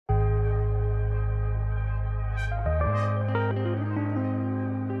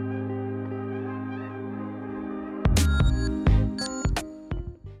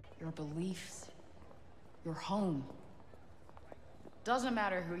beliefs, your home. Doesn't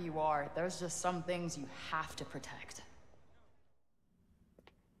matter who you are, there's just some things you have to protect.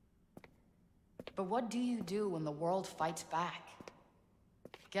 But what do you do when the world fights back?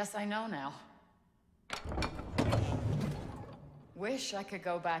 Guess I know now. Wish I could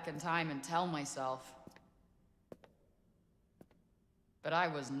go back in time and tell myself. But I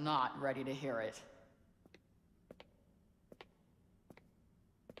was not ready to hear it.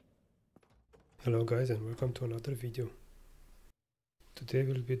 Hello guys, and welcome to another video. Today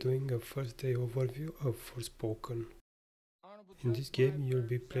we'll be doing a first day overview of Forspoken. In this game you'll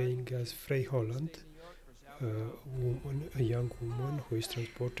be playing as Frey Holland, a young woman who is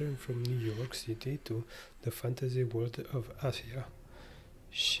transported from New York City to the fantasy world of Asia.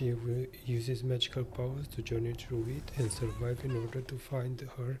 She uses magical powers to journey through it and survive in order to find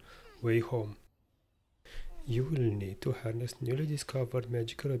her way home. You will need to harness newly discovered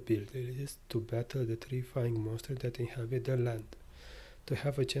magical abilities to battle the terrifying monsters that inhabit the land. To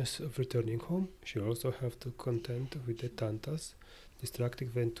have a chance of returning home, she'll also have to contend with the Tantas,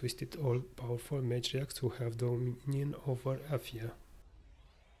 destructive and twisted all-powerful matriarchs who have dominion over Asia.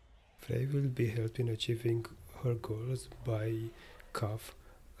 Frey will be helping achieving her goals by Cuff,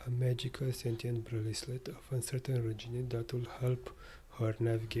 a magical sentient bracelet of uncertain origin that will help her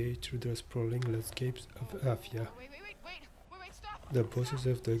navigate through the sprawling landscapes of Asia. The bosses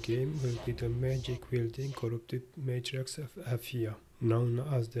of the game will be the magic-wielding corrupted matriarchs of Asia, known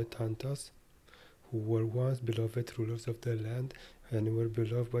as the Tantas, who were once beloved rulers of the land and were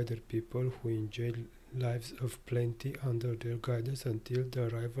beloved by their people, who enjoyed lives of plenty under their guidance until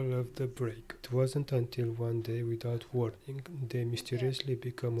the arrival of the break. It wasn't until one day, without warning, they mysteriously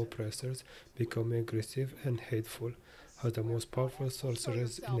become oppressors, become aggressive and hateful. As the most powerful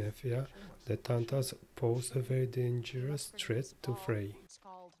sorcerers in Asia, the Tantas pose a very dangerous threat to Frey.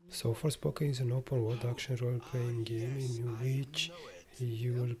 So Forspoken is an open-world action role-playing game in which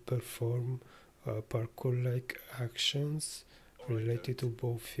you will perform parkour-like actions related to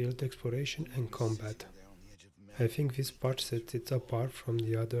both field exploration and combat. I think this part sets it apart from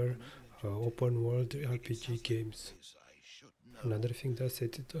the other open-world RPG games. Another thing that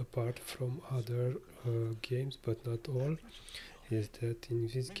sets it apart from other games, but not all, is that in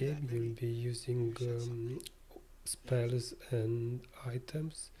this game you'll be using spells and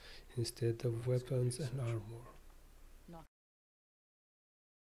items instead of weapons and armor.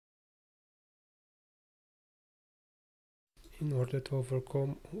 In order to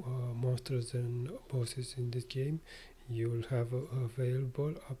overcome monsters and bosses in this game, you will have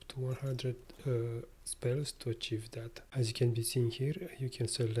available up to 100 spells to achieve that. As you can be seen here, you can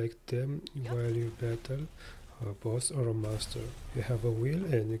select them while you battle a boss or a monster. You have a wheel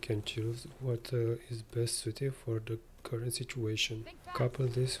and you can choose what is best suited for the current situation. Couple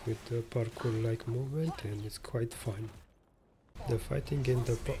this with the parkour-like movement and it's quite fun. The fighting and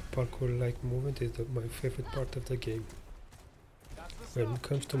the parkour-like movement is my favorite part of the game. When it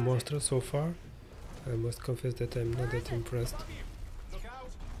comes to monsters so far, I must confess that I'm not that impressed.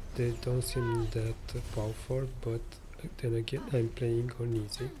 They don't seem that powerful, but then again I'm playing on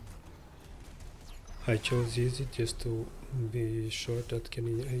easy. I chose easy just to be sure that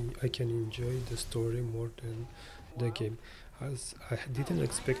I can enjoy the story more than the game, as I didn't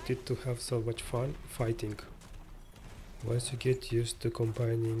expect it to have so much fun fighting. Once you get used to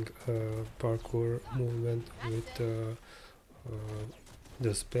combining parkour movement with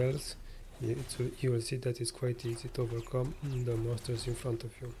the spells, you will see that it's quite easy to overcome the monsters in front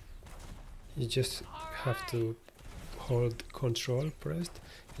of you. You just have to hold Control pressed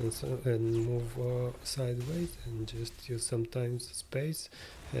and move sideways, and just use sometimes space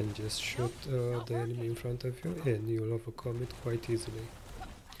and just shoot the enemy in front of you, and you'll overcome it quite easily.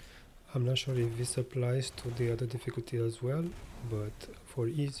 I'm not sure if this applies to the other difficulty as well, but for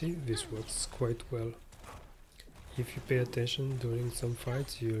easy this works quite well. If you pay attention during some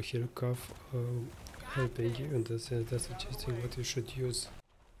fights, you'll hear Cuff helping you in the sense that suggesting what you should use.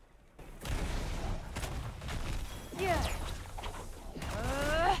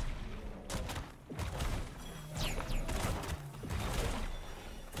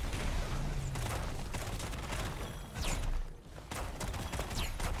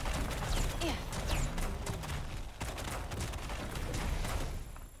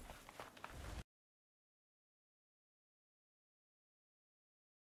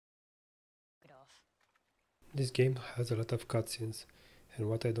 This game has a lot of cutscenes, and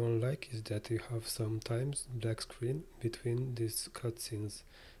what I don't like is that you have sometimes black screen between these cutscenes,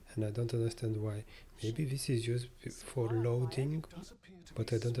 and I don't understand why. Maybe this is used for loading,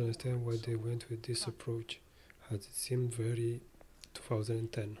 but I don't understand why they went with this approach, as it seemed very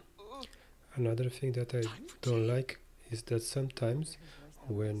 2010. Another thing that I don't like is that sometimes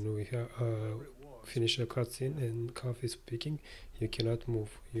when we finish a cutscene and Kaf is speaking, you cannot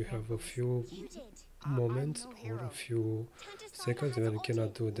move. You have a few moments or a few seconds when you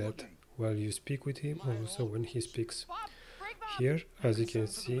cannot do that while you speak with him, or also when he speaks. Here, as you can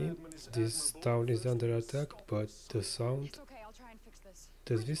see, this town is under attack, but the sound,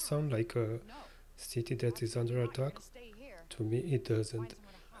 does this sound like a city that is under attack? To me it doesn't.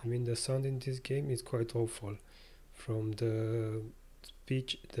 I mean, the sound in this game is quite awful. From the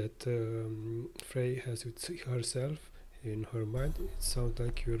speech that Frey has with herself in her mind, it sounds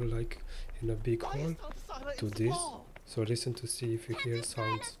like you're like in a big hall to this. So listen to see if you hear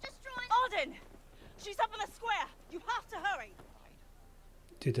sounds. Arden! She's up in the square! You have to hurry!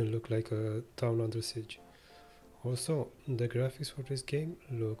 Didn't look like a town under siege. Also, the graphics for this game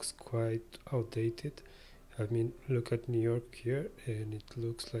looks quite outdated. I mean, look at New York here and it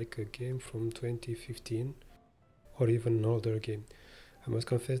looks like a game from 2015 or even an older game. I must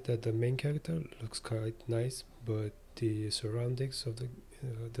confess that the main character looks quite nice, but the surroundings of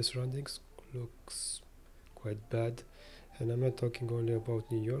the surroundings looks quite bad. And I'm not talking only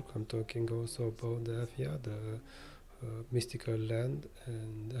about New York, I'm talking also about the Avia, the mystical land,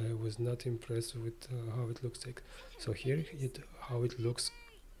 and I was not impressed with how it looks like. So here how it looks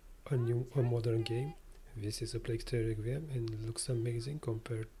a modern game. This is a PlayStation Requiem and it looks amazing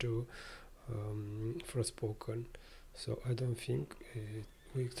compared to Forspoken. So I don't think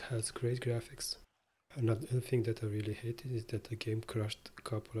it has great graphics. Another thing that I really hated is that the game crashed a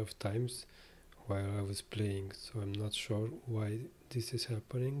couple of times while I was playing. So I'm not sure why this is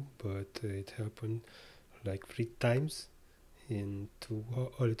happening, but it happened like 3 times in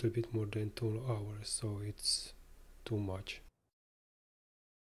a little bit more than 2 hours. So it's too much.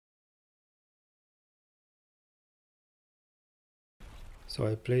 So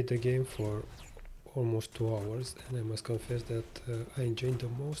I played the game for almost 2 hours and I must confess that I enjoyed the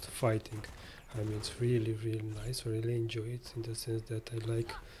most fighting. I mean, it's really nice. I really enjoy it in the sense that I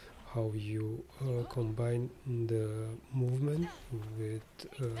like how you combine the movement with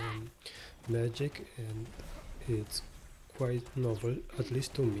magic, and it's quite novel, at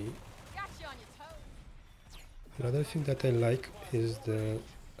least to me. Another thing that I like is the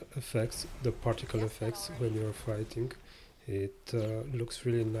effects, the particle effects when you're fighting. It looks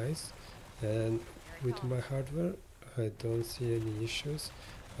really nice, and with my hardware I don't see any issues.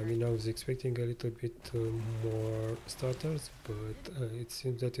 I mean, I was expecting a little bit more stutters, but it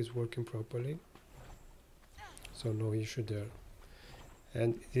seems that it's working properly, so no issue there.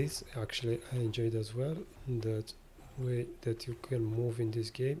 And this actually I enjoyed as well, that way that you can move in this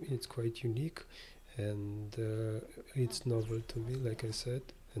game. It's quite unique and it's novel to me, like I said,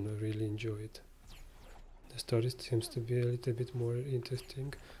 and I really enjoy it. The story seems to be a little bit more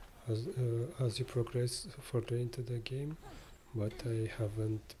interesting as you progress further into the game, but I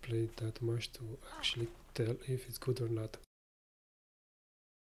haven't played that much to actually tell if it's good or not.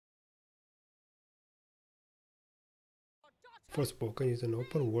 Forspoken is an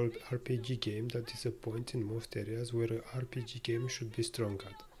open world RPG game that disappoints in most areas where an RPG game should be strong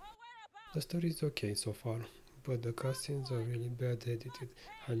at. The story is okay so far, but the cutscenes are really bad edited.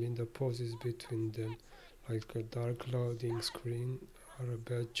 I mean, the pauses between them, like a dark loading screen, are a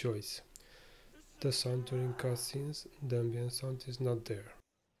bad choice. The sound during cutscenes, the ambient sound is not there.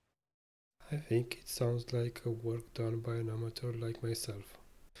 I think it sounds like a work done by an amateur like myself.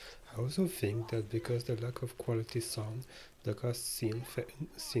 I also think that because the lack of quality sound, the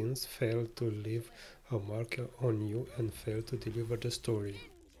cutscenes fail to leave a mark on you and fail to deliver the story.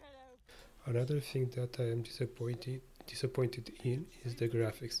 Another thing that I am disappointed in is the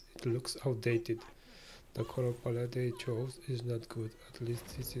graphics. It looks outdated. The color palette they chose is not good, at least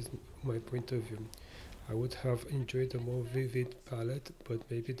this is my point of view. I would have enjoyed a more vivid palette, but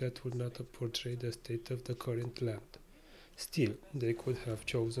maybe that would not have portrayed the state of the current land. Still, they could have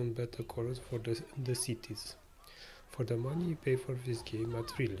chosen better colors for the cities. For the money you pay for this game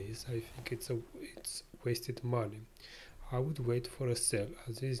at release, I think it's wasted money. I would wait for a sale,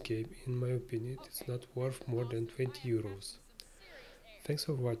 as this game, in my opinion, is not worth more than 20 euros. Thanks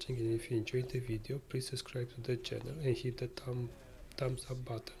for watching, and if you enjoyed the video, please subscribe to the channel and hit the thumbs up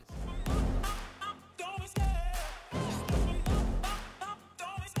button.